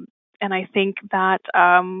 And I think that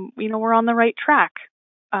we're on the right track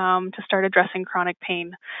to start addressing chronic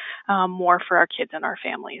pain more for our kids and our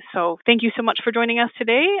families. So thank you so much for joining us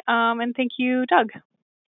today, and thank you, Doug.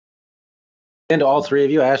 And to all three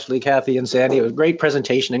of you, Ashleigh, Kathy, and Sandy, it was a great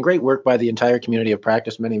presentation and great work by the entire community of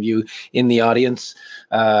practice. Many of you in the audience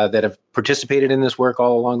that have participated in this work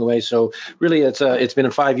all along the way. So really, it's been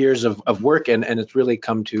 5 years of work, and it's really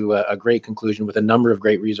come to a great conclusion with a number of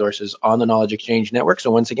great resources on the Knowledge Exchange Network.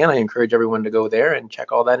 So once again, I encourage everyone to go there and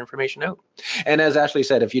check all that information out. And as Ashleigh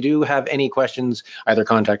said, if you do have any questions, either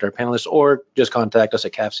contact our panelists or just contact us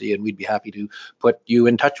at CAPHC, and we'd be happy to put you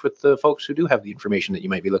in touch with the folks who do have the information that you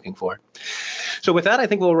might be looking for. So with that, I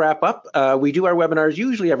think we'll wrap up. We do our webinars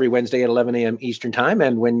usually every Wednesday at 11 a.m. Eastern Time,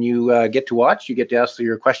 and when you get to watch, you get to ask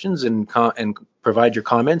your questions and provide your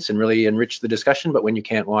comments and really enrich the discussion. But when you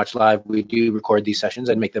can't watch live, we do record these sessions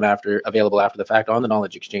and make them available after the fact on the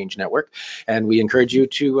Knowledge Exchange Network. And we encourage you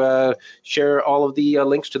to share all of the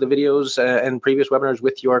links to the videos and previous webinars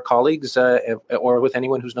with your colleagues or with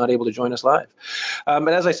anyone who's not able to join us live. But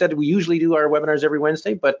as I said, we usually do our webinars every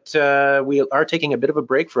Wednesday, but we are taking a bit of a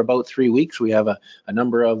break for about 3 weeks. We have a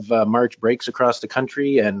number of March breaks across the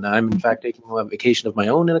country, and I'm in fact taking a vacation of my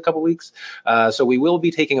own in a couple weeks. So we will be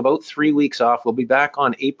taking about 3 weeks off. We'll be back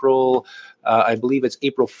on April, I believe it's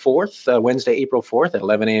April 4th, Wednesday, April 4th at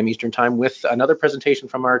 11 a.m. Eastern Time with another presentation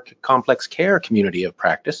from our complex care community of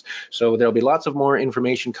practice. So there'll be lots of more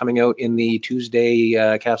information coming out in the Tuesday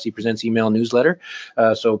CAPHC Presents email newsletter.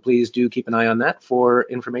 So please do keep an eye on that for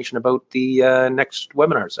information about the next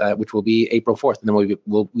webinars, which will be April 4th. And then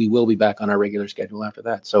we will be back on our regular schedule after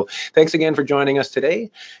that. So thanks again for joining us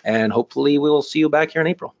today, and hopefully we'll see you back here in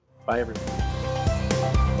April. Bye, everyone.